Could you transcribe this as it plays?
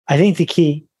I think the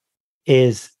key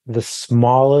is the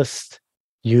smallest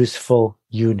useful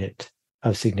unit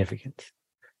of significance.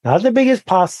 Not the biggest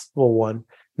possible one,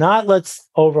 not let's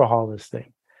overhaul this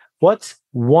thing. What's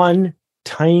one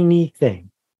tiny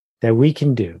thing that we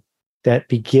can do that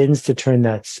begins to turn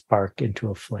that spark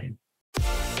into a flame?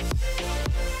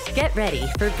 Get ready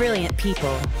for brilliant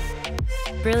people,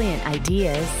 brilliant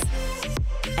ideas,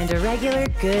 and a regular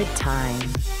good time.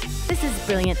 This is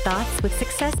Brilliant Thoughts with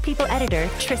Success People editor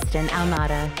Tristan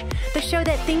Almada, the show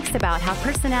that thinks about how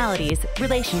personalities,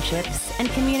 relationships, and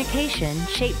communication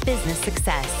shape business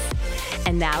success.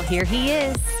 And now here he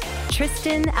is,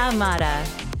 Tristan Almada.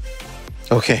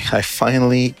 Okay, I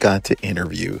finally got to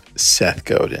interview Seth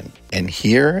Godin, and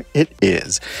here it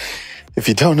is. If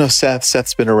you don't know Seth,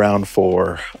 Seth's been around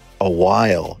for a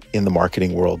while in the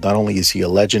marketing world. Not only is he a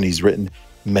legend, he's written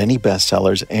many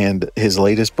bestsellers, and his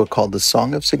latest book called The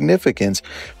Song of Significance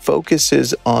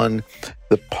focuses on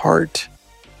the part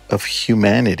of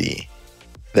humanity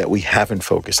that we haven't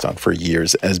focused on for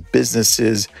years. As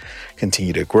businesses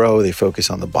continue to grow, they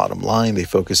focus on the bottom line. They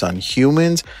focus on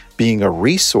humans being a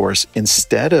resource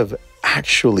instead of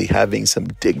actually having some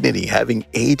dignity, having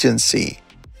agency.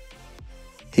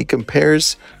 He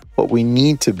compares what we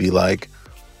need to be like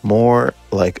more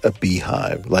like a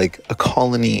beehive, like a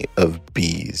colony of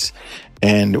bees.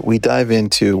 And we dive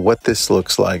into what this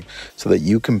looks like so that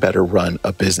you can better run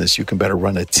a business, you can better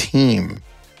run a team,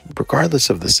 regardless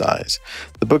of the size.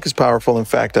 The book is powerful. In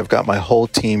fact, I've got my whole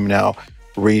team now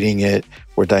reading it,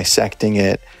 we're dissecting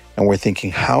it, and we're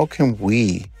thinking, how can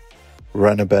we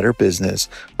run a better business,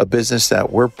 a business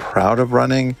that we're proud of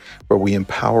running, where we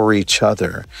empower each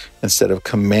other instead of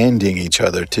commanding each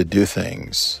other to do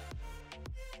things.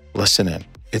 Listen in.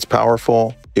 It's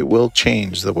powerful. It will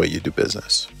change the way you do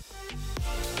business.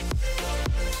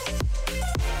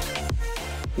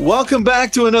 Welcome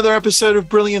back to another episode of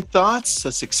Brilliant Thoughts,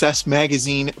 a Success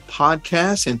Magazine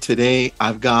podcast. And today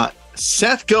I've got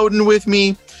Seth Godin with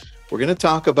me. We're going to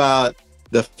talk about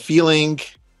the feeling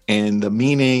and the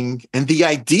meaning and the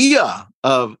idea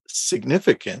of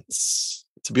significance.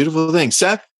 It's a beautiful thing.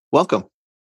 Seth, welcome.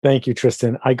 Thank you,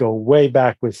 Tristan. I go way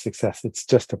back with success. It's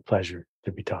just a pleasure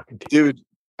to be talking to you. Dude,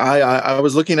 I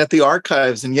was looking at the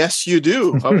archives, and yes, you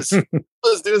do. I was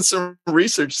doing some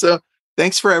research. So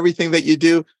thanks for everything that you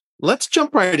do. Let's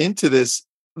jump right into this.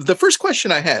 The first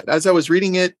question I had as I was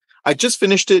reading it, I just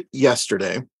finished it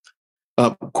yesterday.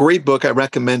 Great book. I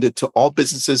recommend it to all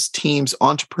businesses, teams,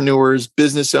 entrepreneurs,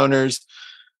 business owners.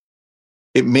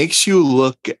 It makes you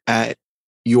look at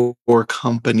your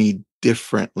company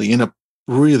differently in a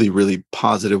really, really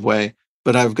positive way.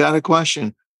 But I've got a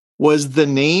question. Was the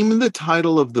name and the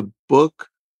title of the book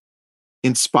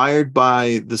inspired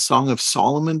by the Song of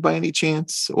Solomon by any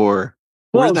chance? Or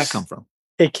where did that come from?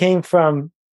 It came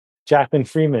from Jacqueline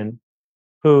Freeman,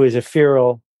 who is a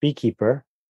feral beekeeper.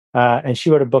 And she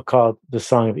wrote a book called The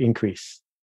Song of Increase.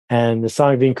 And the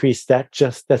Song of Increase, that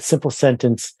simple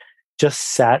sentence just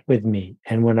sat with me.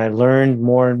 And when I learned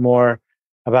more and more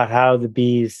about how the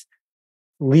bees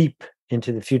leap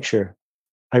into the future,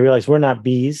 I realized we're not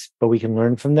bees, but we can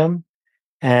learn from them.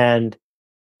 And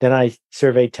then I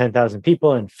surveyed 10,000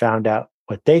 people and found out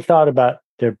what they thought about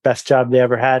their best job they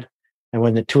ever had. And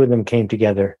when the two of them came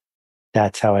together,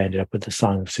 that's how I ended up with the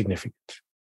Song of Significance.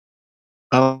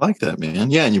 I like that,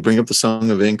 man. Yeah, and you bring up the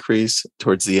Song of Increase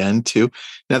towards the end too.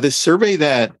 Now, this survey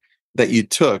that you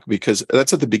took, because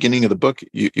that's at the beginning of the book,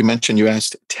 you mentioned you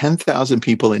asked 10,000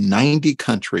 people in 90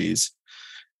 countries.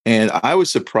 And I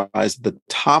was surprised the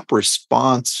top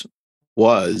response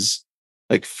was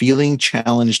like feeling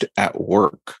challenged at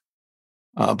work,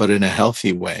 but in a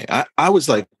healthy way. I was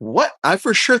like, what? I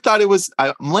for sure thought it was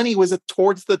money was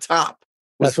towards the top.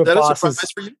 Was that a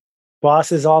surprise for you?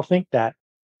 Bosses all think that.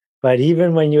 But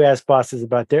even when you ask bosses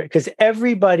about because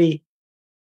everybody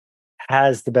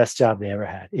has the best job they ever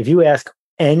had. If you ask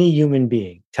any human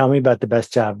being, tell me about the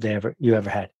best job you ever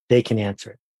had, they can answer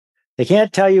it. They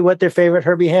can't tell you what their favorite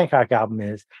Herbie Hancock album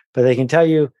is, but they can tell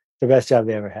you the best job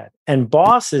they ever had. And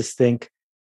bosses think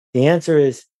the answer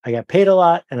is, I got paid a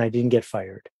lot and I didn't get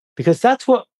fired. Because that's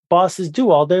what bosses do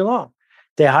all day long.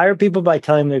 They hire people by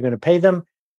telling them they're going to pay them,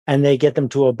 and they get them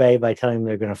to obey by telling them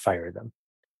they're going to fire them.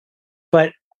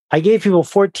 But I gave people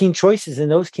 14 choices,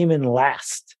 and those came in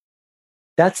last.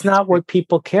 That's not what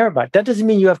people care about. That doesn't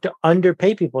mean you have to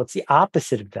underpay people. It's the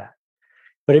opposite of that.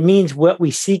 But it means what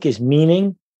we seek is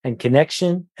meaning and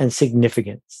connection and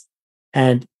significance.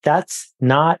 And that's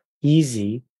not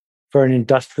easy for an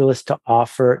industrialist to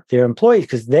offer their employees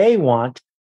because they want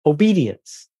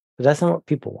obedience. But that's not what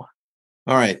people want.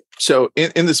 All right. So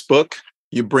in this book,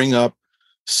 you bring up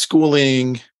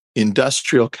schooling,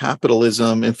 industrial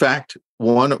capitalism. In fact,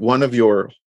 one of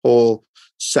your whole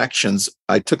sections,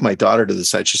 I took my daughter to the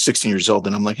site. She's 16 years old,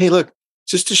 and I'm like, hey, look,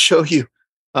 just to show you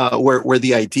where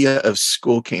the idea of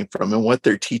school came from and what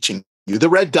they're teaching you. The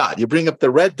red dot. You bring up the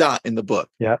red dot in the book.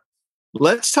 Yeah.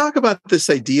 Let's talk about this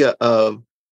idea of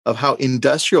how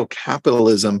industrial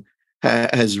capitalism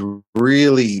has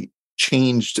really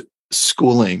changed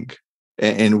schooling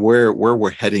and where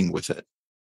we're heading with it.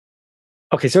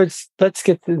 Okay, so let's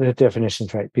get the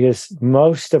definitions right, because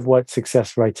most of what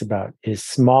Success writes about is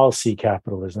small c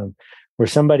capitalism, where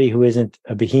somebody who isn't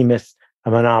a behemoth,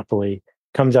 a monopoly,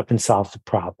 comes up and solves the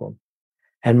problem.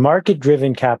 And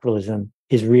market-driven capitalism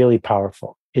is really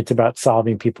powerful. It's about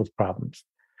solving people's problems.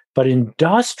 But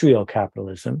industrial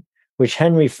capitalism, which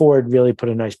Henry Ford really put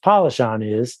a nice polish on,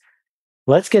 is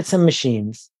let's get some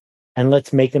machines and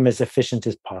let's make them as efficient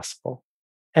as possible.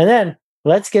 And then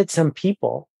let's get some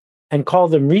people and call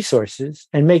them resources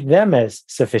and make them as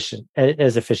efficient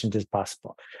as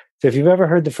possible. So if you've ever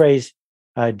heard the phrase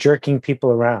jerking people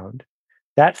around,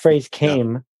 that phrase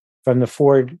came from the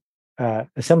Ford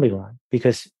assembly line,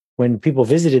 because when people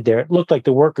visited there, it looked like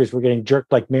the workers were getting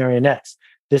jerked like marionettes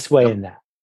this way and that.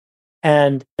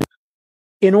 And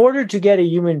in order to get a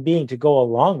human being to go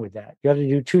along with that, you have to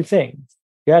do two things.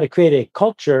 You had to create a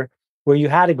culture where you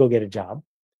had to go get a job.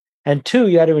 And two,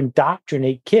 you had to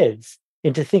indoctrinate kids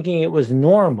into thinking it was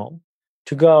normal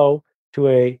to go to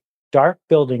a dark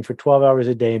building for 12 hours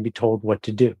a day and be told what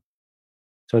to do.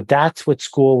 So that's what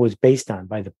school was based on.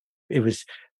 It was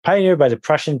pioneered by the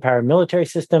Prussian paramilitary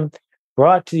system,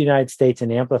 brought to the United States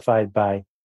and amplified by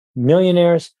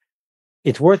millionaires.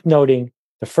 It's worth noting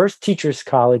the first teachers'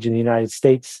 college in the United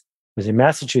States was in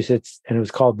Massachusetts, and it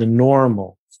was called the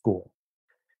Normal School.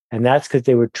 And that's because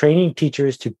they were training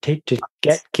teachers to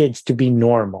get kids to be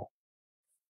normal.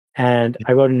 And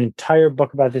I wrote an entire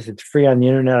book about this. It's free on the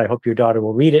internet. I hope your daughter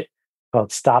will read it,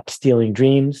 called Stop Stealing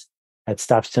Dreams at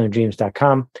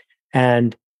stopstealingdreams.com.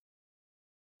 And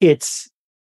it's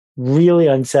really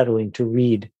unsettling to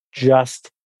read just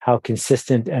how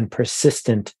consistent and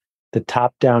persistent the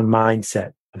top-down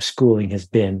mindset of schooling has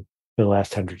been for the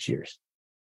last 100 years.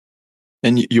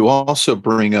 And you also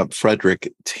bring up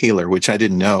Frederick Taylor, which I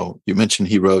didn't know. You mentioned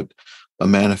he wrote a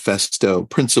manifesto,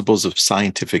 Principles of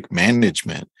Scientific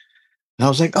Management. And I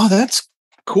was like, oh, that's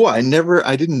cool. I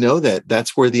didn't know that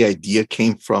that's where the idea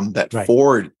came from that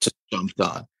Ford jumped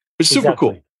on. It's super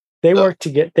cool. They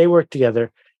work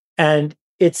together, and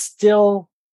it's still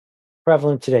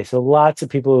prevalent today. So lots of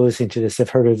people who are listening to this have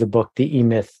heard of the book, The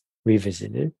E-Myth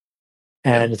Revisited.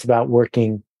 And it's about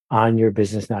working on your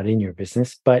business, not in your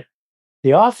business. But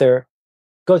the author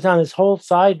goes down this whole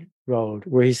side road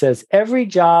where he says every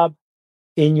job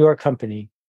in your company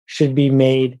should be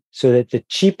made so that the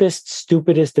cheapest,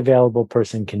 stupidest available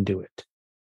person can do it.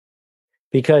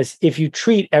 Because if you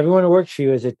treat everyone who works for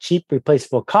you as a cheap,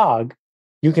 replaceable cog,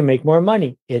 you can make more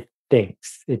money, it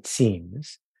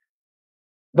seems.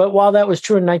 But while that was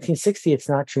true in 1960, it's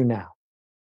not true now.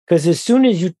 Because as soon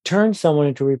as you turn someone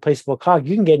into a replaceable cog,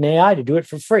 you can get an AI to do it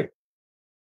for free.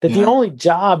 The only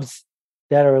jobs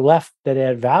that are left that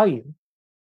add value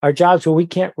are jobs where we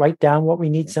can't write down what we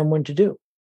need someone to do.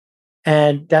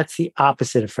 And that's the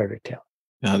opposite of Frederick Taylor.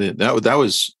 That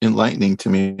was enlightening to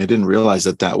me. I didn't realize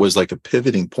that was like a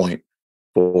pivoting point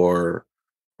for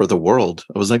the world.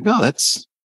 I was like, no, that's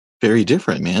very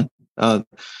different, man.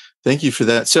 Thank you for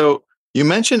that. So you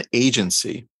mentioned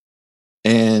agency,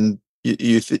 and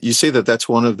you say that that's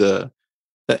one of the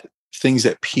things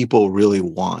that people really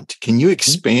want. Can you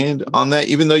expand on that?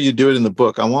 Even though you do it in the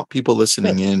book, I want people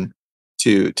listening in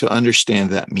to understand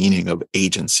that meaning of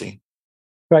agency.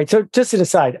 Right. So just an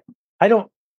aside, I don't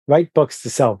write books to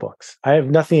sell books. I have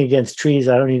nothing against trees.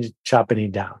 I don't need to chop any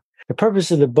down. The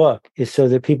purpose of the book is so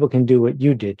that people can do what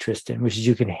you did, Tristan, which is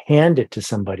you can hand it to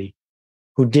somebody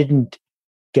who didn't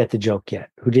get the joke yet,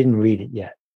 who didn't read it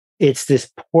yet. It's this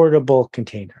portable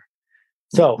container.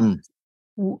 So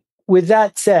with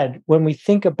that said, when we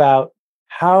think about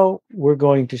how we're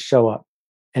going to show up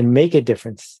and make a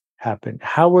difference happen,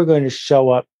 how we're going to show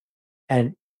up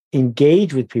and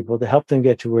engage with people to help them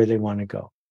get to where they want to go,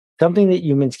 something that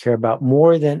humans care about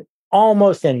more than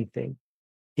almost anything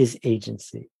is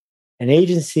agency. And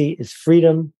agency is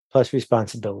freedom plus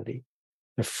responsibility.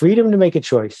 The freedom to make a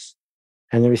choice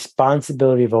and the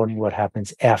responsibility of owning what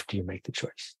happens after you make the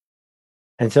choice.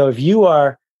 And so if you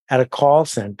are at a call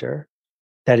center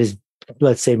that is,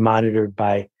 let's say, monitored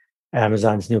by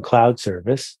Amazon's new cloud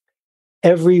service,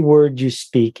 every word you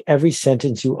speak, every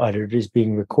sentence you uttered is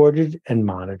being recorded and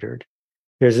monitored.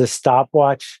 There's a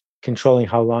stopwatch controlling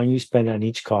how long you spend on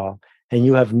each call, and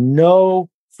you have no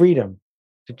freedom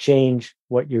to change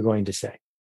what you're going to say.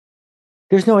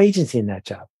 There's no agency in that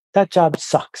job. That job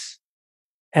sucks.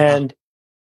 And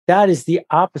that is the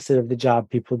opposite of the job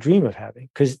people dream of having,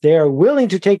 because they are willing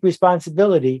to take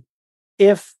responsibility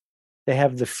if they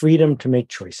have the freedom to make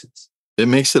choices. It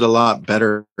makes it a lot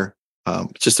better,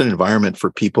 just an environment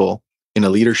for people in a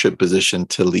leadership position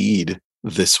to lead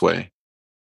this way.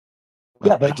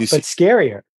 Yeah, but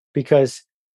scarier, because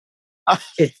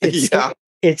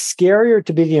it's scarier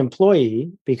to be the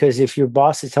employee, because if your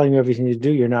boss is telling you everything to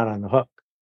do, you're not on the hook.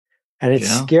 And it's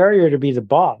scarier to be the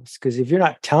boss, because if you're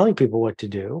not telling people what to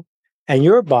do and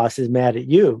your boss is mad at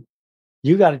you,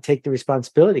 you got to take the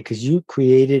responsibility, because you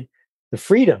created the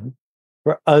freedom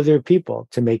for other people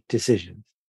to make decisions.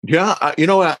 Yeah. You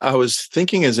know what I was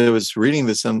thinking as I was reading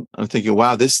this, I'm thinking,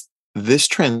 wow, this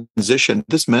transition,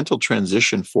 this mental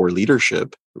transition for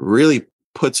leadership really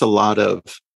puts a lot of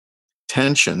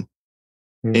tension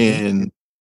in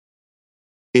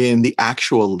the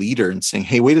actual leader, and saying,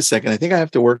 hey, wait a second, I think I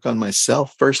have to work on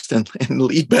myself first and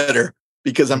lead better,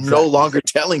 because I'm no longer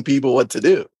telling people what to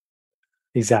do.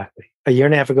 Exactly. A year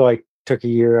and a half ago, I took a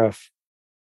year of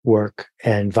work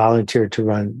and volunteered to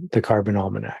run the Carbon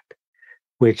Almanac,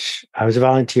 which I was a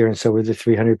volunteer, and so were the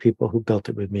 300 people who built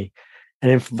it with me.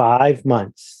 And in 5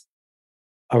 months,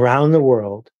 around the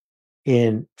world,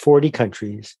 in 40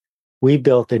 countries, we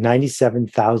built a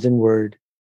 97,000 word,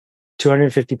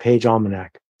 250-page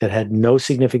almanac that had no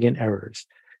significant errors,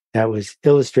 that was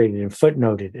illustrated and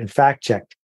footnoted and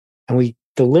fact-checked, and we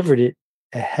delivered it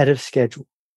ahead of schedule.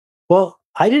 Well,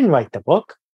 I didn't write the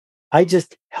book. I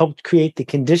just helped create the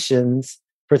conditions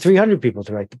for 300 people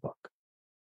to write the book.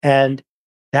 And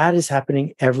that is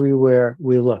happening everywhere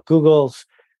we look.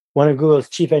 One of Google's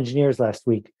chief engineers last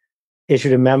week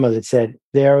issued a memo that said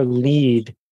their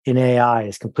lead in AI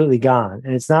is completely gone.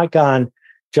 And it's not gone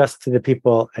just to the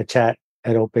people at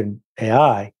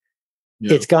OpenAI.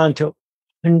 It's gone to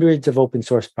hundreds of open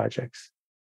source projects,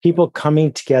 people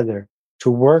coming together to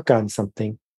work on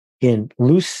something in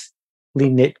loosely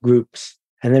knit groups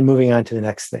and then moving on to the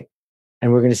next thing.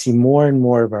 And we're going to see more and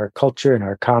more of our culture and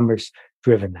our commerce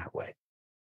driven that way.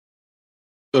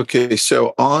 Okay,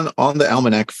 so on the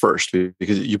almanac first,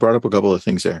 because you brought up a couple of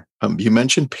things there. You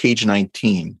mentioned page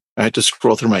 19. I had to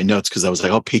scroll through my notes because I was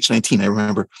like, oh, page 19, I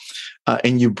remember.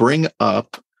 And you bring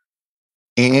up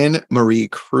Anne Marie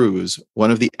Cruz, one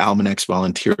of the almanac's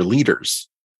volunteer leaders.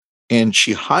 And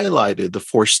she highlighted the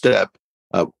 4-step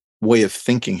way of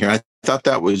thinking here. I thought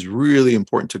that was really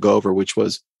important to go over, which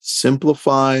was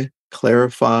simplify,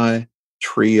 clarify,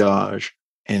 triage,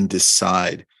 and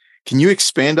decide. Can you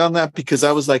expand on that? Because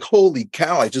I was like, holy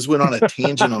cow, I just went on a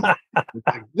tangent on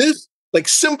this. Like,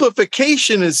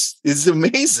 simplification is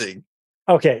amazing.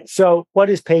 Okay, so what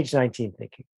is page 19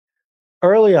 thinking?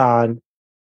 Early on,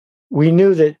 we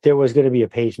knew that there was going to be a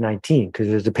page 19, because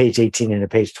there's a page 18 and a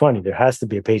page 20. There has to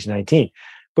be a page 19.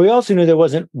 But we also knew there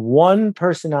wasn't one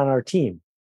person on our team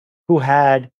who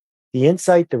had the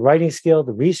insight, the writing skill,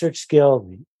 the research skill,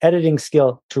 the editing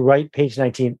skill to write page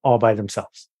 19 all by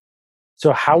themselves.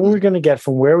 So how were we going to get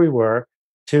from where we were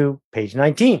to page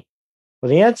 19? Well,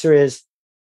 the answer is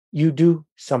you do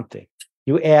something.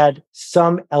 You add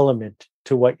some element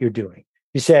to what you're doing.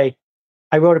 You say,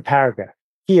 I wrote a paragraph.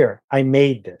 Here, I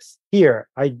made this. Here,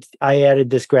 I added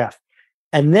this graph.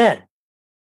 And then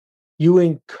you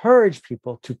encourage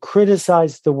people to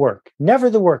criticize the work. Never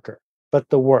the worker, but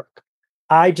the work.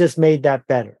 I just made that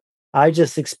better. I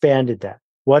just expanded that.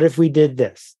 What if we did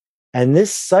this? And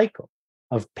this cycle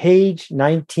of page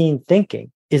 19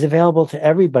 thinking is available to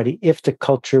everybody if the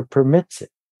culture permits it,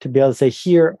 to be able to say,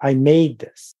 here, I made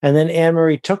this. And then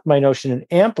Anne-Marie took my notion and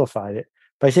amplified it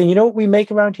by saying, you know what we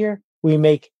make around here? We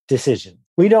make decisions.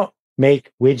 We don't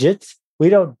make widgets. We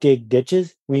don't dig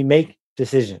ditches. We make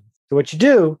decisions. So what you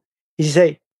do is you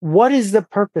say, what is the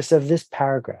purpose of this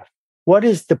paragraph? What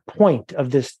is the point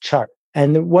of this chart?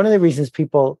 And one of the reasons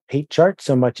people hate charts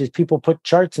so much is people put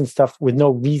charts and stuff with no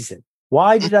reason.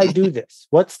 Why did I do this?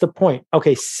 What's the point?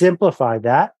 Okay, simplify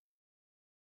that.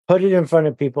 Put it in front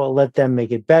of people. Let them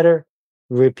make it better.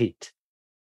 Repeat.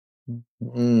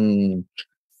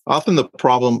 Often the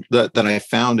problem that I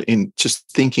found in just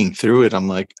thinking through it, I'm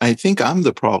like, I think I'm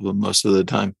the problem most of the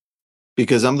time,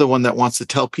 because I'm the one that wants to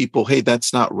tell people, hey,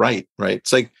 that's not right, right?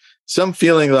 It's like some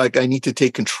feeling like I need to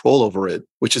take control over it,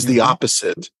 which is the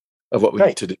opposite of what we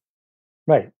need to do.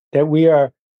 Right. That we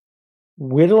are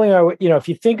whittling our, if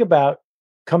you think about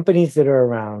companies that are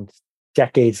around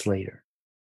decades later,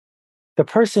 the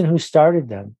person who started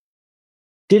them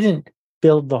didn't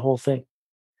build the whole thing.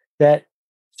 That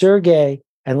Sergey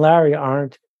and Larry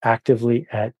aren't actively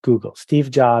at Google.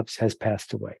 Steve Jobs has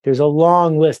passed away. There's a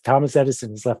long list. Thomas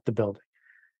Edison has left the building.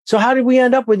 So how did we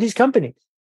end up with these companies?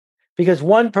 Because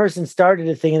one person started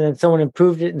a thing and then someone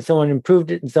improved it and someone improved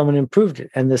it and someone improved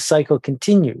it. And the cycle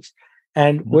continues.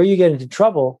 And where you get into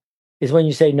trouble is when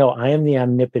you say, no, I am the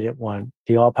omnipotent one,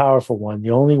 the all-powerful one,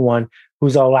 the only one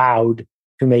who's allowed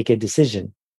to make a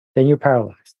decision. Then you're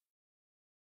paralyzed.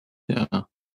 Yeah.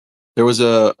 There was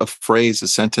a phrase, a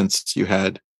sentence you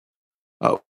had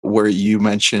where you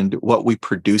mentioned what we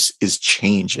produce is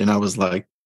change. And I was like,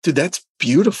 dude, that's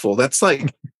beautiful. That's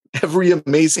like every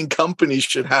amazing company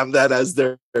should have that as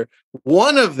their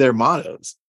one of their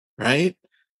mottos, right?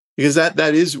 Because that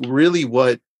is really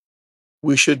what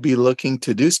we should be looking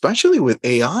to do, especially with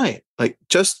AI. Like,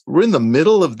 just we're in the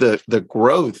middle of the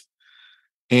growth,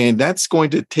 and that's going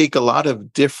to take a lot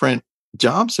of different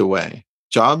jobs away.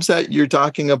 Jobs that you're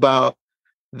talking about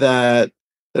that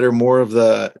are more of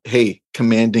the, hey,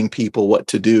 commanding people what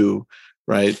to do,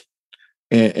 right?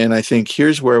 And I think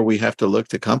here's where we have to look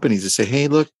to companies to say, hey,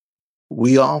 look,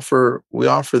 we offer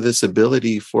this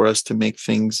ability for us to make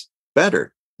things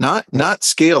better, not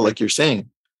scale like you're saying,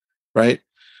 right?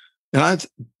 And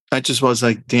I just was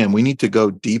like, damn, we need to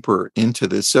go deeper into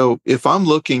this. So if I'm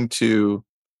looking to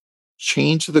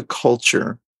change the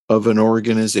culture of an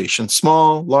organization,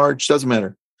 small, large, doesn't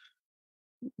matter,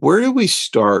 where do we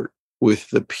start with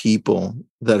the people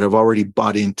that have already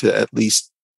bought into at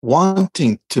least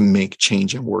wanting to make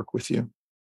change and work with you?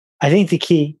 I think the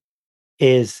key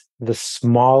is the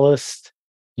smallest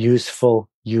useful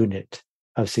unit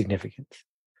of significance.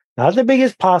 Not the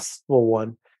biggest possible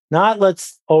one, not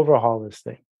let's overhaul this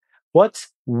thing. What's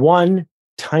one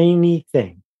tiny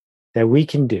thing that we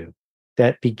can do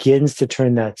that begins to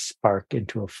turn that spark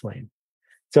into a flame?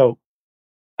 So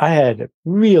I had a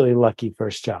really lucky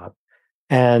first job,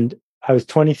 and I was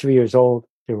 23 years old.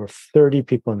 There were 30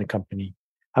 people in the company.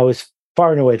 I was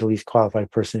far and away the least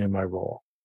qualified person in my role.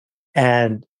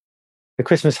 And the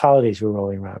Christmas holidays were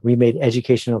rolling around. We made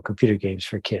educational computer games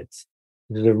for kids.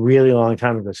 It was a really long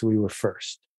time ago, so we were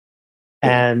first.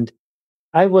 And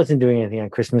I wasn't doing anything on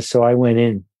Christmas, so I went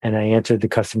in and I answered the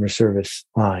customer service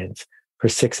lines for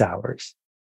 6 hours.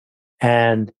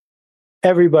 And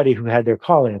everybody who had their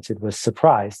call answered was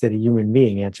surprised that a human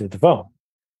being answered the phone,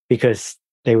 because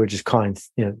they were just calling,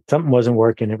 something wasn't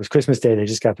working. It was Christmas Day. They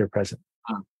just got their present.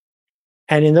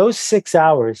 And in those 6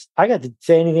 hours, I got to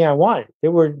say anything I wanted.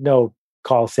 There were no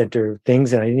call center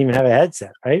things, and I didn't even have a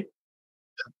headset, right?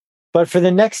 But for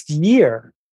the next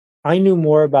year, I knew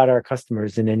more about our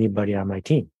customers than anybody on my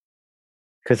team,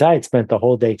 because I had spent the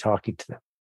whole day talking to them.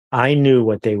 I knew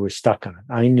what they were stuck on.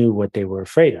 I knew what they were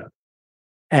afraid of.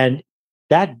 And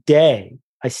that day,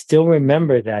 I still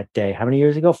remember that day. How many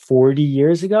years ago? 40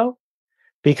 years ago?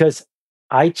 Because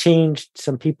I changed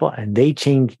some people and they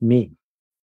changed me.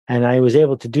 And I was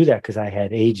able to do that because I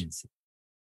had agency.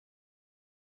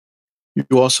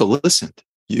 You also listened.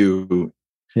 You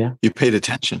paid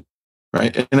attention,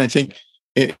 right? And I think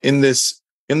in this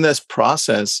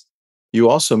process, you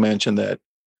also mentioned that,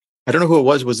 I don't know who it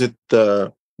was. Was it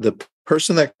the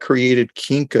person that created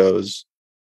Kinko's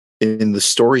in the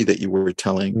story that you were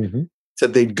telling? Mm-hmm.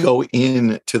 Said they'd go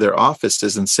in to their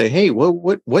offices and say, hey,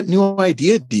 what new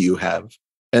idea do you have?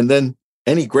 And then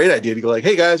any great idea to go like,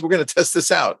 hey guys, we're going to test this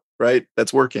out, right?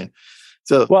 That's working.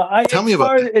 So tell me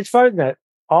about that. It's far than that.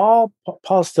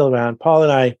 Paul's still around. Paul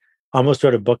and I almost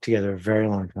wrote a book together a very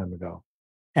long time ago.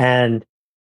 And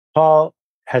Paul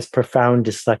has profound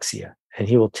dyslexia, and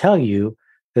he will tell you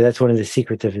that that's one of the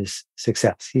secrets of his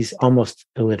success. He's almost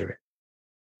illiterate.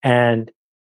 And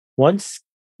when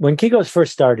Kinko's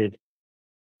first started,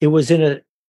 it was in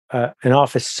an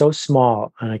office so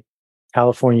small on a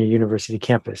California University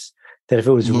campus that if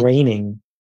it was raining,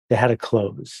 they had to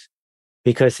close.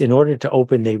 Because in order to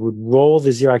open, they would roll the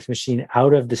Xerox machine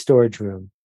out of the storage room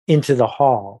into the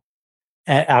hall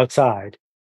outside,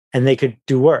 and they could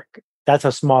do work. That's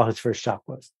how small his first shop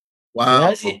was.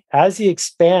 Wow. As he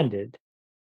expanded,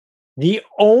 the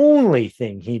only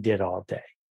thing he did all day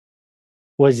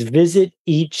was visit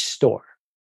each store.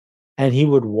 And he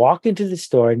would walk into the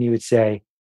store and he would say,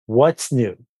 what's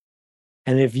new?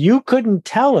 And if you couldn't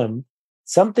tell him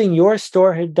something your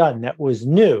store had done that was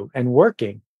new and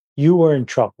working, you were in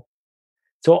trouble.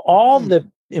 So all the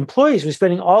employees were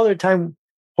spending all their time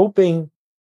hoping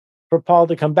for Paul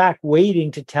to come back,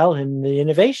 waiting to tell him the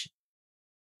innovation.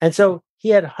 And so he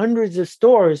had hundreds of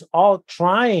stores all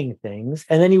trying things.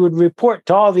 And then he would report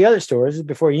to all the other stores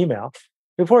before email,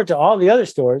 report to all the other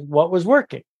stores what was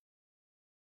working.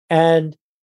 And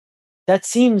that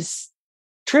seems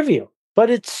trivial, but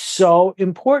it's so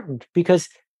important, because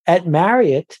at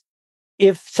Marriott,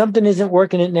 if something isn't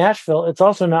working at Nashville, it's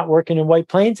also not working in White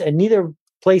Plains, and neither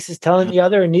place is telling the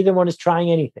other, and neither one is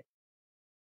trying anything.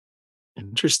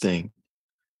 Interesting.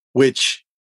 Which,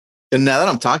 and now that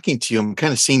I'm talking to you, I'm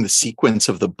kind of seeing the sequence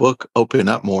of the book open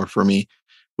up more for me,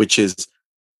 which is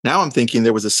now I'm thinking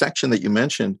there was a section that you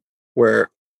mentioned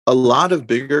where a lot of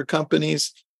bigger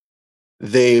companies,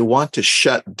 they want to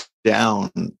shut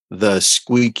down the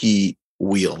squeaky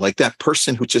wheel, like that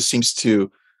person who just seems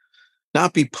to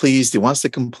not be pleased, he wants to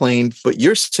complain. But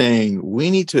you're saying we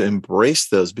need to embrace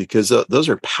those because those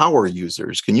are power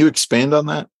users. Can you expand on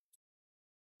that?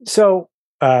 So,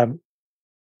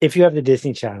 if you have the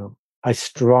Disney Channel, I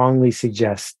strongly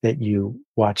suggest that you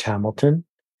watch Hamilton.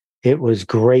 It was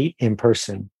great in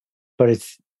person, but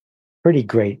it's pretty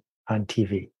great on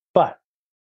TV. But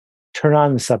turn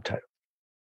on the subtitles,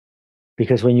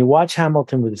 because when you watch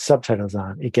Hamilton with the subtitles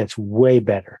on, it gets way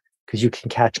better because you can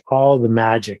catch all the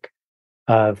magic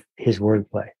of his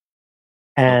wordplay.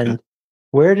 And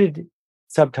where did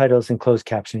subtitles and closed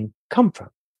captioning come from?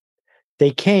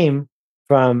 They came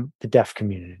from the deaf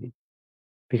community,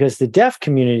 because the deaf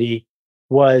community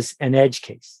was an edge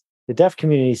case. The deaf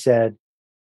community said,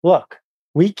 look,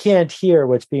 we can't hear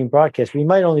what's being broadcast. We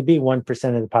might only be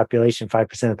 1% of the population,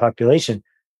 5% of the population,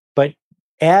 but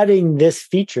adding this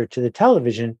feature to the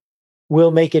television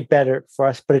will make it better for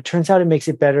us. But it turns out it makes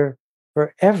it better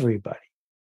for everybody,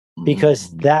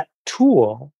 because that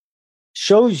tool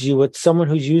shows you what someone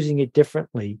who's using it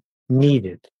differently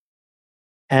needed.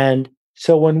 And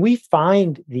so when we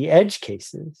find the edge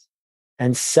cases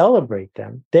and celebrate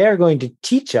them, they are going to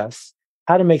teach us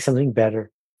how to make something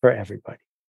better for everybody.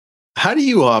 How do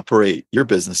you operate your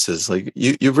businesses? Like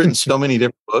you've written so many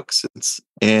different books.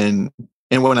 And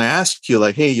when I ask you,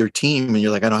 like, hey, your team, and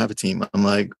you're like, I don't have a team. I'm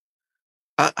like,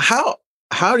 how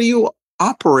do you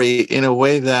operate in a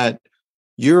way that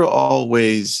you're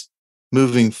always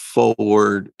moving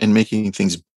forward and making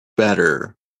things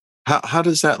better? How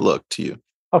does that look to you?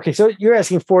 Okay, so you're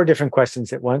asking 4 different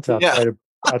questions at once. I'll try to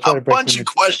break bunch of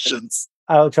questions.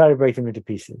 I'll try to break them into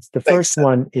pieces. The first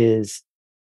one is,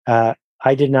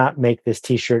 I did not make this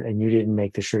T-shirt, and you didn't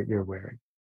make the shirt you're wearing.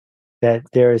 That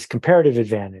there is comparative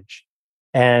advantage,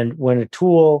 and when a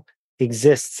tool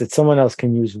exists that someone else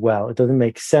can use well, it doesn't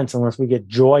make sense unless we get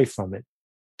joy from it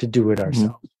to do it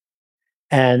ourselves.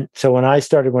 Mm-hmm. And so when I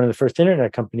started one of the first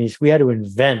internet companies, we had to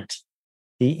invent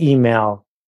the email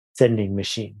sending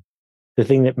machine. The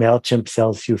thing that MailChimp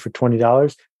sells you for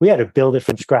 $20, we had to build it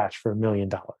from scratch for $1 million.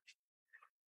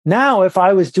 Now, if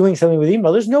I was doing something with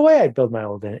email, there's no way I'd build my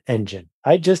old engine.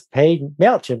 I just paid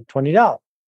MailChimp $20.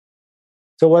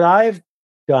 So what I've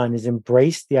done is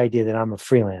embrace the idea that I'm a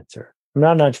freelancer. I'm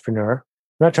not an entrepreneur.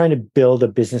 I'm not trying to build a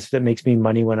business that makes me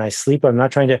money when I sleep. I'm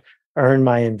not trying to earn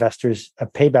my investors a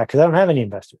payback, because I don't have any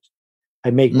investors.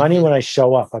 I make money when I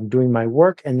show up. I'm doing my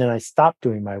work, and then I stop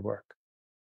doing my work.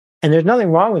 And there's nothing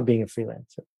wrong with being a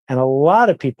freelancer. And a lot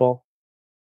of people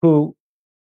who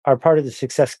are part of the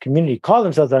success community call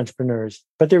themselves entrepreneurs,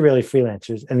 but they're really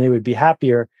freelancers, and they would be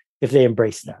happier if they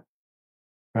embraced that,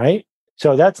 right?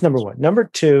 So that's number one. Number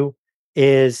 2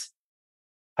 is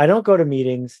I don't go to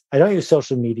meetings, I don't use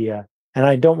social media, and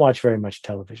I don't watch very much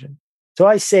television. So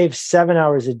I save 7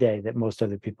 hours a day that most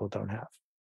other people don't have.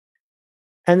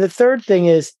 And the third thing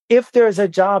is, if there's a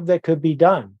job that could be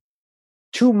done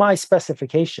to my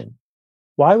specification,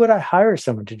 why would I hire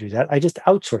someone to do that? I just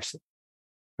outsource it,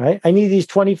 right? I need these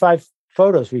 25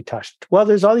 photos retouched. Well,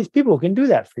 there's all these people who can do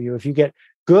that for you if you get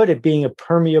good at being a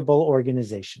permeable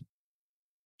organization.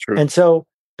 True. And so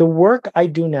the work I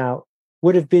do now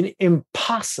would have been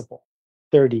impossible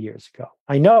 30 years ago.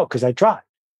 I know, because I tried.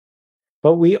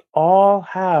 But we all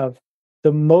have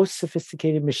the most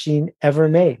sophisticated machine ever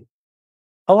made,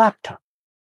 a laptop.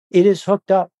 It is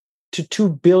hooked up to 2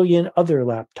 billion other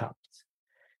laptops.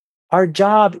 Our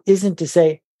job isn't to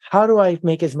say, how do I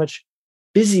make as much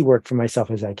busy work for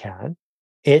myself as I can?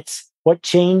 It's, what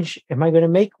change am I going to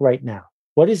make right now?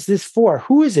 What is this for?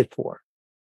 Who is it for?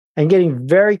 And getting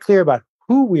very clear about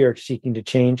who we are seeking to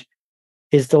change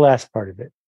is the last part of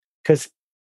it. Because,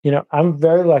 I'm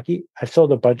very lucky. I've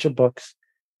sold a bunch of books.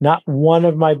 Not one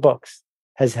of my books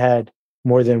has had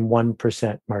more than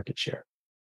 1% market share.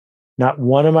 Not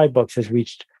one of my books has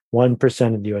reached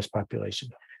 1% of the US population,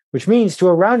 which means, to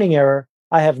a rounding error,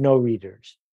 I have no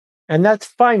readers. And that's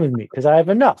fine with me, because I have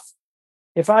enough.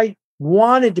 If I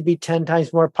wanted to be 10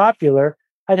 times more popular,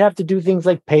 I'd have to do things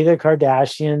like pay the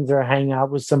Kardashians or hang out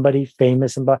with somebody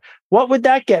famous. What would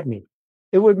that get me?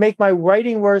 It would make my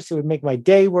writing worse. It would make my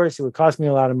day worse. It would cost me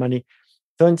a lot of money.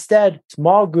 So instead,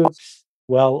 small groups,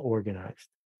 well organized.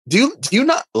 Do you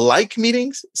not like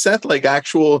meetings, Seth? Like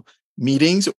actual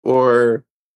meetings, or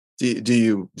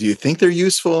do you think they're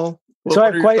useful? So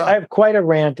I have quite a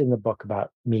rant in the book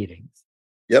about meetings.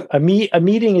 Yep. A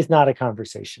meeting is not a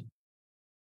conversation.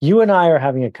 You and I are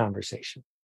having a conversation.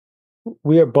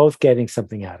 We are both getting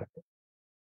something out of it.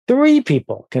 3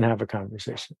 people can have a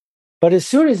conversation. But as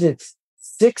soon as it's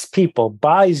 6 people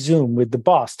by Zoom with the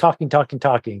boss talking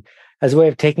as a way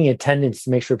of taking attendance to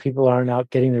make sure people aren't out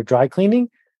getting their dry cleaning,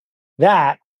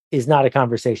 that is not a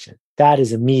conversation. That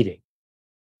is a meeting.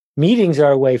 Meetings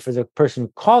are a way for the person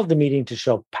who called the meeting to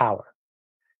show power.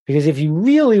 Because if you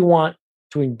really want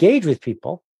to engage with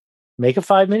people, make a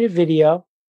 5-minute video,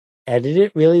 edit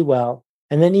it really well,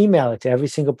 and then email it to every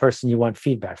single person you want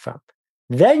feedback from.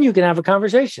 Then you can have a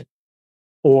conversation.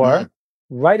 Or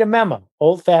write a memo,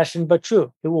 old-fashioned but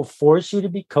true. It will force you to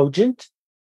be cogent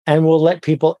and will let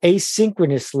people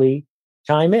asynchronously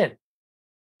chime in.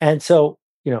 And so,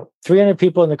 300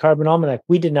 people in the Carbon Almanac,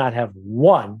 we did not have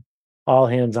one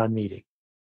all-hands-on meeting.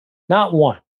 Not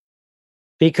one.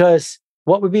 Because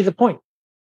what would be the point?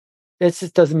 It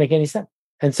just doesn't make any sense.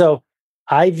 And so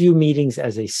I view meetings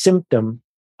as a symptom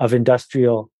of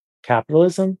industrial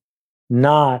capitalism,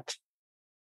 not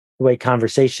the way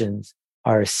conversations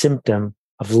are a symptom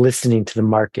of listening to the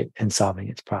market and solving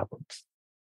its problems.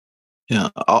 Yeah,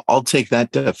 I'll take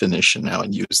that definition now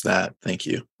and use that. Thank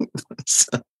you.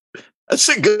 That's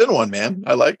a good one, man.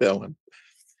 I like that one.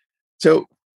 So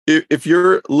if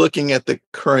you're looking at the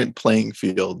current playing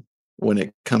field when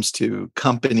it comes to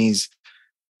companies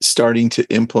starting to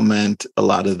implement a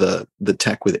lot of the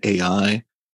tech with AI,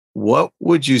 what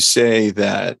would you say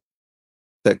that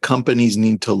companies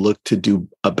need to look to do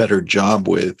a better job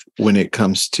with when it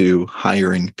comes to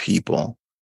hiring people?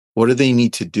 What do they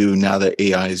need to do now that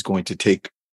AI is going to take,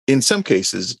 in some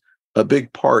cases, a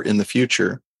big part in the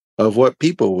future of what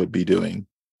people would be doing?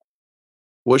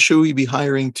 What should we be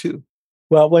hiring to?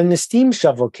 Well, when the steam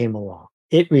shovel came along,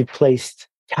 it replaced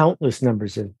countless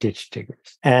numbers of ditch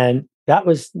diggers. And that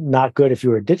was not good if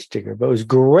you were a ditch digger, but it was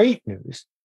great news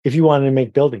if you wanted to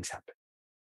make buildings happen.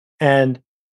 And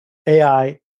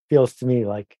AI feels to me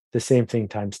like the same thing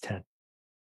times 10.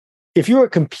 If you are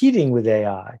competing with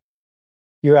AI,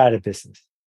 you're out of business.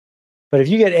 But if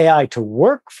you get AI to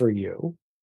work for you,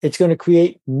 it's going to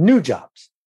create new jobs.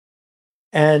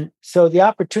 And so the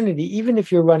opportunity, even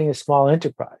if you're running a small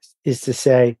enterprise, is to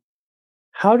say,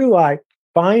 how do I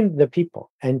find the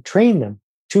people and train them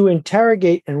to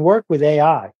interrogate and work with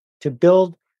AI to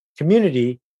build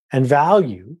community and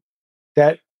value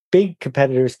that big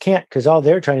competitors can't, because all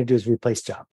they're trying to do is replace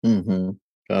jobs. Mm-hmm.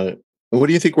 Got it. What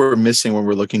do you think we're missing when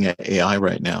we're looking at AI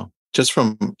right now? Just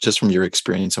from your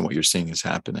experience and what you're seeing is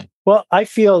happening. Well, I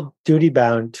feel duty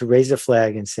bound to raise a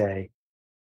flag and say,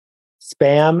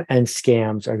 spam and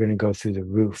scams are going to go through the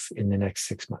roof in the next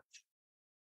 6 months.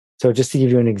 So just to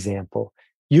give you an example,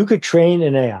 you could train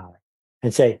an AI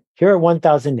and say, here are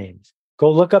 1,000 names. Go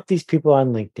look up these people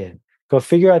on LinkedIn. Go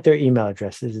figure out their email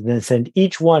addresses and then send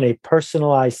each one a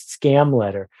personalized scam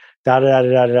letter,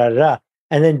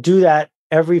 and then do that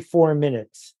every 4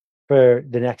 minutes for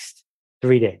the next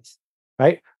 3 days,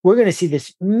 right? We're going to see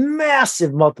this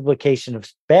massive multiplication of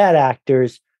bad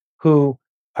actors who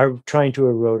are trying to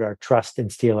erode our trust and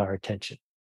steal our attention.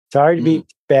 Sorry to be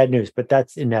bad news, but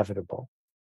that's inevitable.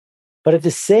 But at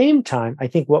the same time, I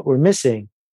think what we're missing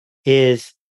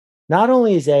is not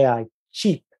only is AI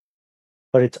cheap,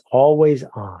 but it's always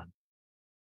on.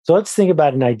 So let's think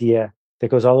about an idea that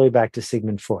goes all the way back to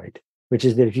Sigmund Freud, which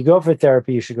is that if you go for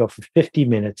therapy, you should go for 50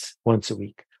 minutes once a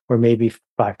week, or maybe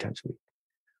 5 times a week.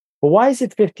 Well, why is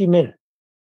it 50 minutes?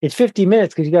 It's 50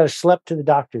 minutes because you got to schlep to the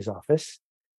doctor's office.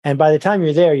 And by the time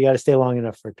you're there, you got to stay long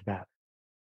enough for it to matter.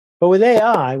 But with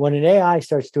AI, when an AI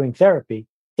starts doing therapy,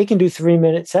 it can do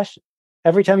 3-minute sessions.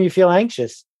 Every time you feel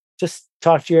anxious, just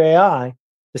talk to your AI.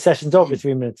 The session's over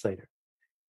 3 minutes later.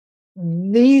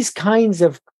 These kinds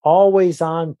of always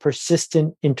on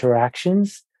persistent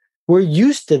interactions, we're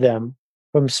used to them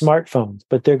from smartphones,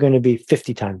 but they're going to be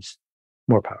 50 times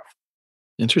more powerful.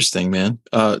 Interesting, man.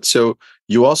 So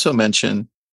you also mentioned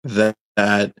that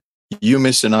you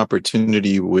missed an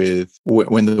opportunity with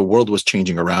when the world was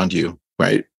changing around you,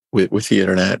 right? With the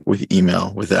internet, with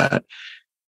email, with that.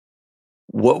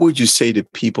 What would you say to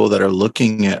people that are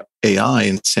looking at AI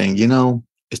and saying,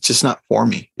 it's just not for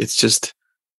me. It's just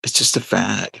a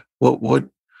fad. What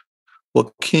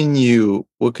can you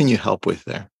help with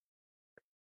there?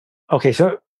 Okay,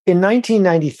 so in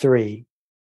 1993,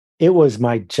 it was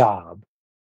my job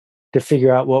to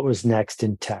figure out what was next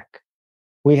in tech.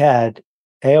 We had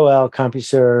AOL,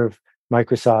 CompuServe,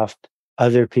 Microsoft,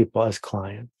 other people as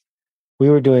clients. We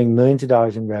were doing millions of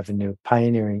dollars in revenue,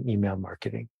 pioneering email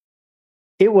marketing.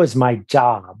 It was my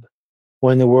job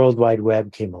when the World Wide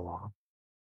Web came along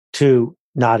to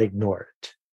not ignore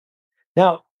it.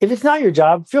 Now, if it's not your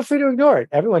job, feel free to ignore it.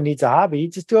 Everyone needs a hobby.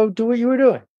 Just go do what you were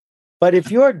doing. But if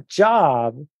your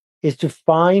job is to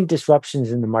find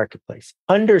disruptions in the marketplace,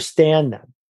 understand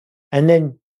them, and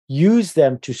then use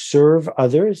them to serve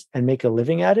others and make a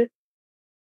living at it,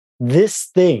 this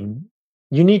thing,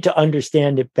 you need to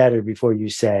understand it better before you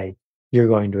say you're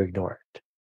going to ignore it.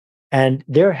 And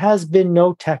there has been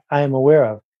no tech I am aware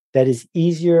of that is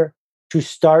easier to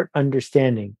start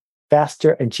understanding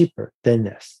faster and cheaper than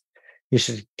this. You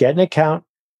should get an account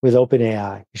with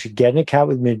OpenAI. You should get an account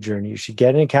with Midjourney. You should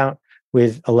get an account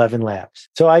with 11 Labs.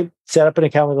 So I set up an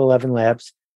account with 11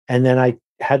 Labs, and then I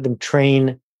had them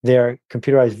train their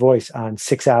computerized voice on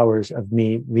 6 hours of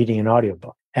me reading an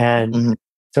audiobook. And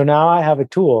so now I have a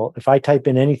tool. If I type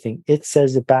in anything, it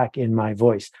says it back in my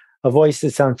voice, a voice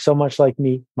that sounds so much like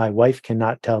me, my wife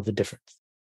cannot tell the difference.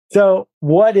 So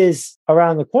what is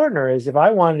around the corner is if I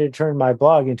wanted to turn my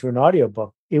blog into an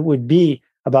audiobook, it would be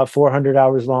about 400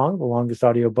 hours long, the longest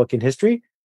audiobook in history.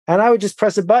 And I would just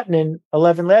press a button in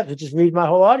 11 Labs and just read my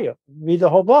whole audio, read the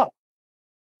whole blog.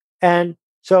 And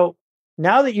so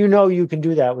now that you know you can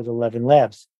do that with 11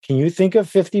 Labs, can you think of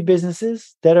 50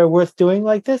 businesses that are worth doing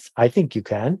like this? I think you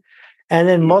can. And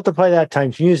then multiply that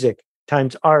times music,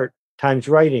 times art, times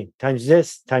writing, times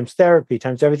this, times therapy,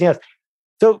 times everything else.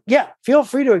 So yeah, feel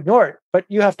free to ignore it, but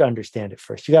you have to understand it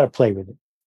first. You got to play with it.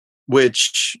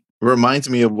 Which reminds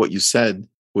me of what you said,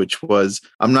 which was,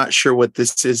 I'm not sure what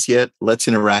this is yet. Let's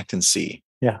interact and see.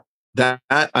 Yeah. That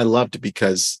I loved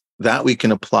because that we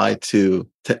can apply to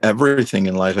everything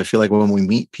in life. I feel like when we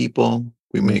meet people,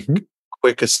 we make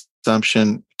quick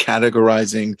assumption,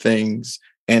 categorizing things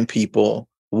and people.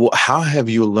 How have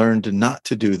you learned not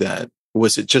to do that?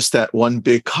 Was it just that one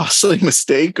big costly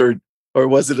mistake, or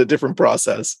was it a different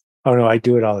process? Oh no, I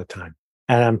do it all the time,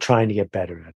 and I'm trying to get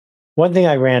better at it. One thing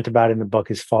I rant about in the book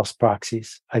is false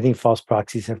proxies. I think false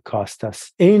proxies have cost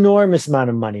us an enormous amount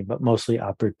of money, but mostly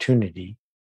opportunity.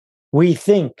 We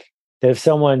think that if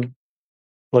someone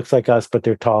looks like us, but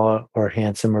they're tall or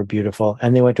handsome or beautiful,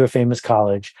 and they went to a famous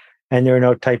college, and there are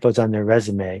no typos on their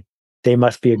resume, they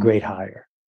must be a great hire.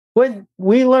 When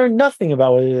we learn nothing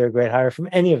about whether they're a great hire from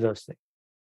any of those things,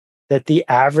 that the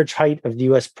average height of the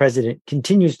US president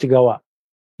continues to go up,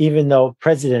 even though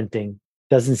presidenting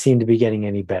doesn't seem to be getting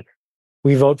any better.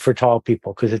 We vote for tall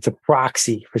people because it's a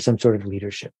proxy for some sort of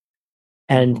leadership.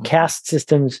 And caste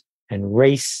systems and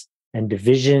race and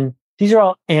division, these are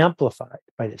all amplified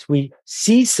by this. We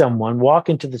see someone walk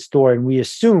into the store and we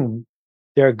assume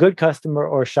they're a good customer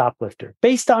or a shoplifter.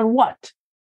 Based on what?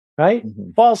 Right?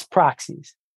 False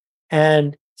proxies.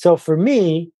 And so for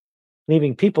me,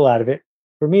 leaving people out of it,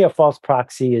 for me, a false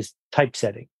proxy is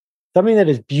typesetting. Something that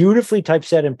is beautifully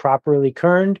typeset and properly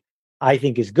kerned, I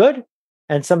think is good.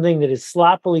 And something that is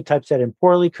sloppily typeset and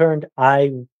poorly kerned,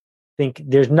 I think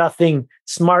there's nothing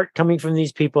smart coming from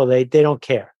these people. They don't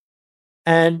care.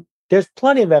 And there's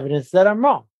plenty of evidence that I'm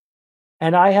wrong.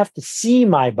 And I have to see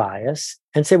my bias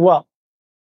and say, well,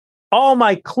 all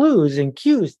my clues and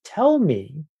cues tell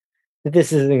me that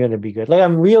this isn't going to be good. Like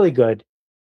I'm really good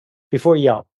before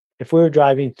Yelp. If we were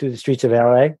driving through the streets of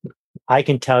LA, I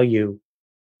can tell you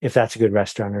if that's a good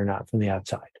restaurant or not from the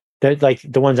outside. They're like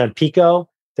the ones on Pico,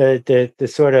 the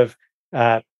sort of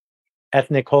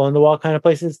ethnic hole in the wall kind of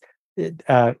places.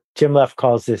 Jim Leff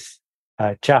calls this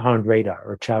Chowhound radar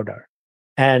or chowdar.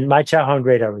 And my Chowhound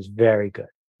radar was very good.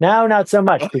 Now, not so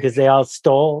much because they all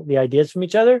stole the ideas from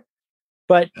each other,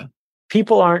 but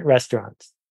people aren't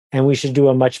restaurants. And we should do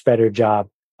a much better job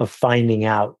of finding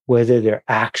out whether they're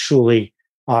actually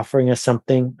offering us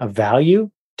something of value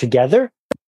together,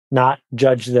 not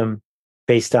judge them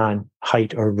based on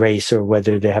height or race or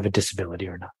whether they have a disability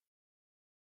or not.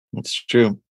 It's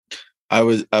true. I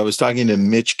was talking to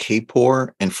Mitch Kapor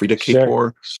and Frida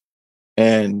Kapor,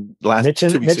 and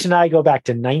Mitch and I go back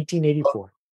to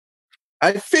 1984.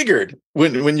 I figured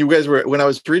when you guys were, when I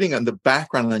was reading on the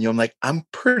background on you, I'm like, I'm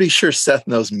pretty sure Seth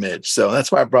knows Mitch, so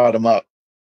that's why I brought him up.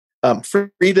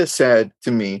 Frida said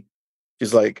to me,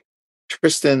 she's like,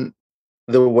 Tristan,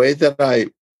 the way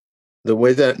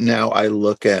that now I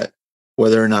look at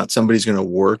whether or not somebody's going to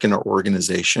work in an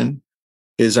organization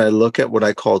is I look at what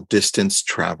I call distance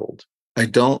traveled. I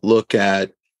don't look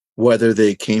at whether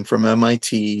they came from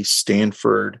MIT,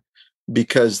 Stanford,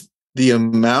 because the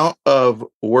amount of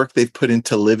work they've put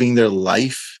into living their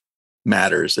life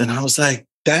matters. And I was like,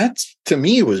 that to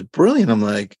me was brilliant. I'm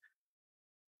like,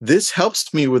 this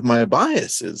helps me with my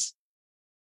biases.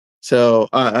 So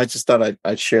I just thought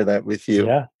I'd share that with you.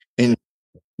 Yeah. And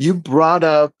you brought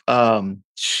up, I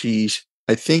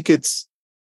think is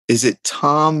it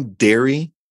Tom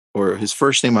Derry, or his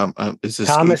first name is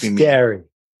Thomas escaping me. Derry.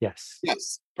 Yes.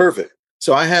 Yes. Perfect.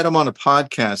 So I had him on a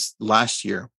podcast last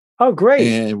year. Oh, great.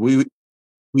 And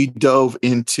we dove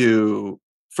into,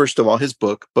 first of all, his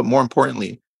book, but more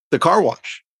importantly, the car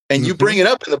wash. And you bring it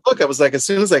up in the book. I was like, as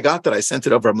soon as I got that, I sent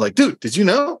it over. I'm like, dude, did you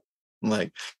know? I'm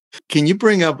like, can you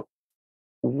bring up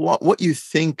what you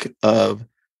think of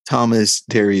Thomas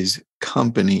Derry's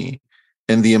company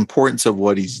and the importance of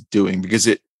what he's doing? Because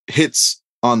it hits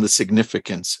on the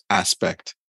significance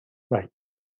aspect. Right.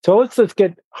 So let's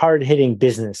get hard-hitting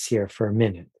business here for a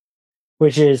minute,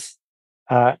 which is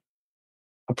a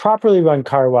properly run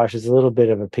car wash is a little bit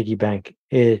of a piggy bank.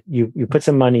 You put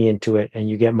some money into it and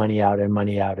you get money out and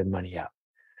money out and money out.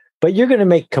 But you're going to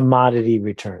make commodity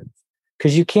returns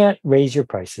because you can't raise your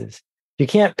prices. You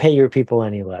can't pay your people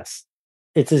any less.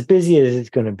 It's as busy as it's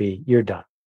going to be. You're done.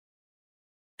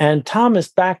 And Thomas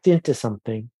backed into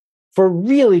something for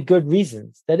really good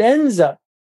reasons that ends up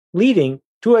leading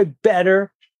to a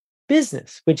better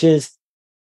business, which is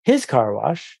his car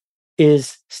wash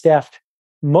is staffed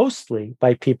mostly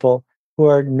by people who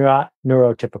are not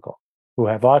neurotypical, who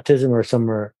have autism or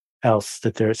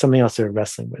something else they're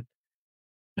wrestling with.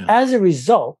 Yeah. As a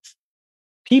result,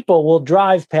 people will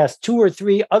drive past 2 or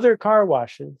 3 other car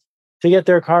washes to get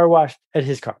their car washed at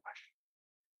his car wash.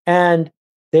 And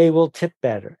they will tip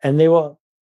better. And they will,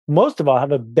 most of all,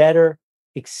 have a better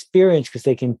experience because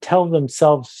they can tell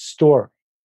themselves story,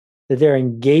 that they're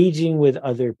engaging with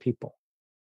other people.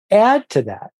 Add to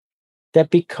that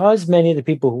because many of the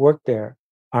people who work there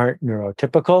aren't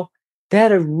neurotypical, they had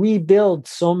to rebuild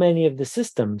so many of the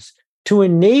systems to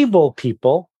enable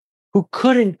people who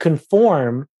couldn't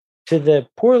conform to the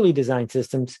poorly designed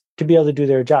systems to be able to do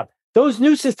their job. Those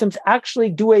new systems actually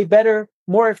do a better,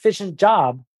 more efficient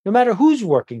job, no matter who's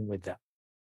working with them.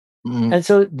 Mm-hmm. And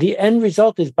so the end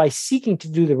result is by seeking to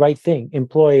do the right thing,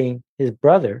 employing his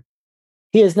brother,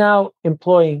 he is now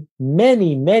employing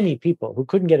many, many people who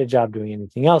couldn't get a job doing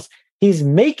anything else. He's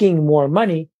making more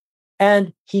money.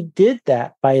 And he did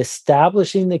that by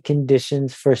establishing the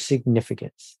conditions for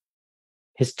significance.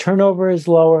 His turnover is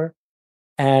lower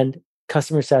and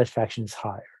customer satisfaction is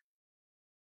higher.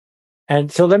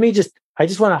 And so I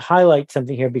just want to highlight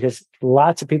something here because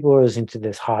lots of people are listening to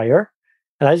this higher.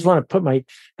 And I just want to put my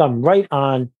thumb right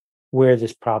on where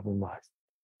this problem lies.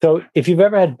 So if you've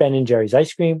ever had Ben & Jerry's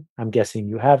ice cream, I'm guessing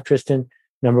you have, Tristan,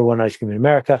 #1 ice cream in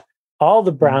America. All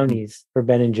the brownies for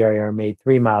Ben & Jerry are made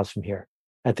 3 miles from here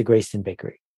at the Grayson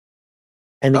Bakery.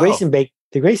 And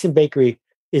the Grayson Bakery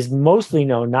is mostly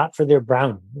known not for their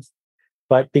brownies,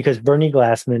 but because Bernie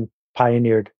Glassman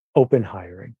pioneered open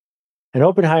hiring. And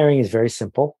open hiring is very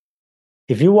simple.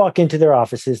 If you walk into their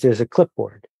offices, there's a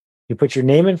clipboard. You put your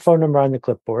name and phone number on the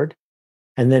clipboard,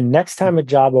 and then next time a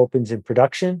job opens in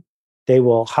production, they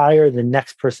will hire the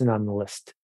next person on the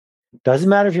list. Doesn't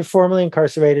matter if you're formerly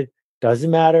incarcerated,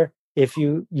 doesn't matter if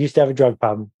you used to have a drug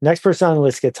problem. Next person on the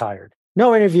list gets hired.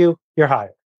 No interview, you're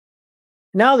hired.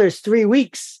 Now there's 3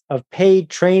 weeks of paid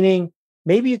training.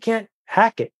 Maybe you can't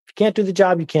hack it. If you can't do the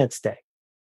job, you can't stay.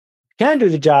 If you can do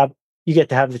the job, you get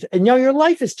to have it. And now your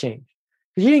life has changed.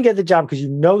 Because you didn't get the job because you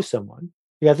know someone.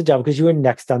 You got the job because you were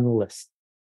next on the list.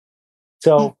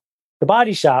 So the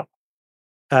Body Shop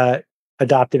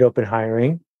adopted open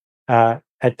hiring at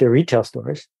their retail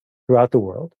stores throughout the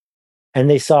world. And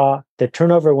they saw that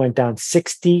turnover went down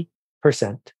 60%,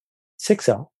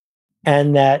 60,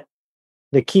 and that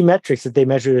the key metrics that they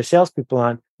measure their salespeople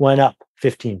on went up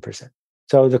 15%.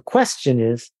 So the question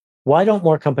is, why don't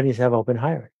more companies have open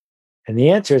hiring? And the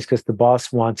answer is because the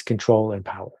boss wants control and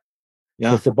power.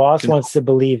 Yeah. Because the boss wants to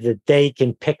believe that they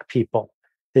can pick people.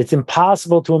 It's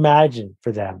impossible to imagine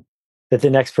for them that the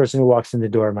next person who walks in the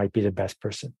door might be the best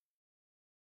person.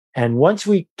 And once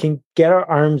we can get our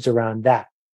arms around that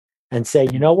and say,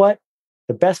 you know what?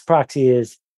 The best proxy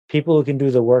is people who can do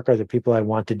the work are the people I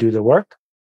want to do the work.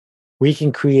 We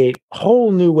can create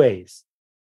whole new ways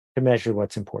to measure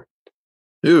what's important.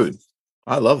 Dude,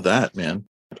 I love that, man.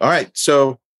 All right.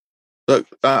 So look,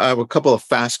 I have a couple of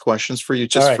fast questions for you,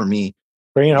 just for me.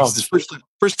 Bring it home. This is the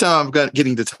first time I'm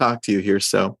getting to talk to you here,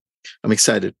 so I'm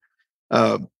excited.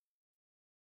 Do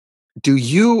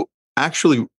you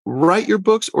actually write your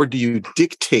books, or do you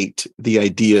dictate the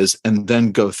ideas and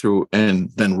then go through and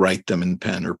then write them in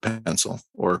pen or pencil?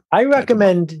 Or I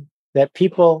recommend that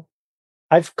people.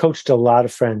 I've coached a lot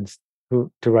of friends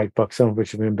to write books, some of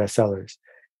which have been bestsellers.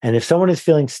 And if someone is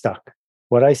feeling stuck,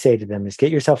 what I say to them is get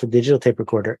yourself a digital tape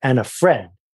recorder and a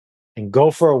friend and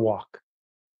go for a walk.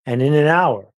 And in an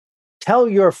hour, tell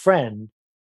your friend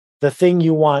the thing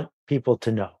you want people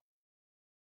to know.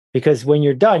 Because when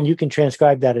you're done, you can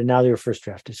transcribe that and now your first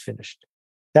draft is finished.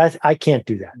 I can't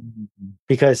do that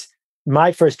because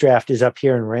my first draft is up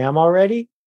here in RAM already.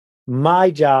 My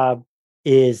job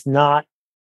is not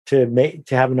to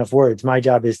have enough words. My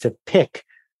job is to pick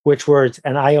which words,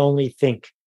 and I only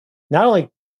think. Not only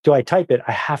do I type it,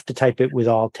 I have to type it with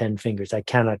all 10 fingers. I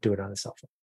cannot do it on a cell phone.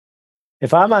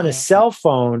 If I'm on a cell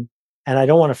phone and I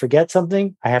don't want to forget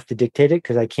something, I have to dictate it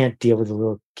because I can't deal with the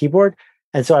little keyboard.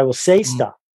 And so I will say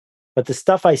stuff, but the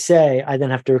stuff I say, I then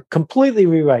have to completely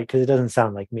rewrite because it doesn't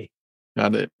sound like me.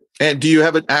 Got it. And do you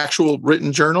have an actual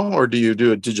written journal or do you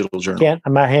do a digital journal?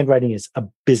 My handwriting is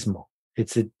abysmal.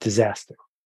 It's a disaster.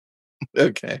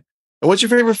 Okay. And what's your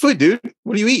favorite food, dude?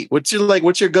 What do you eat? What's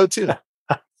your go-to?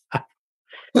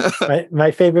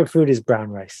 my favorite food is brown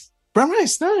rice. Brown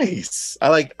rice, nice. I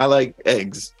like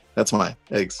eggs. That's my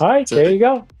eggs. All right, so, there you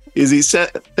go. Easy.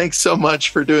 Seth, thanks so much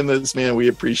for doing this, man. We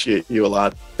appreciate you a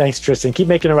lot. Thanks, Tristan. Keep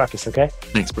making a ruckus, okay?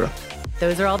 Thanks, bro.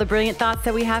 Those are all the brilliant thoughts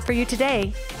that we have for you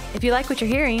today. If you like what you're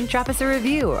hearing, drop us a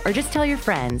review or just tell your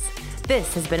friends.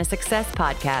 This has been a Success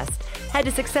Podcast. Head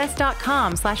to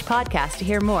success.com/podcast to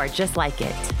hear more just like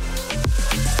it.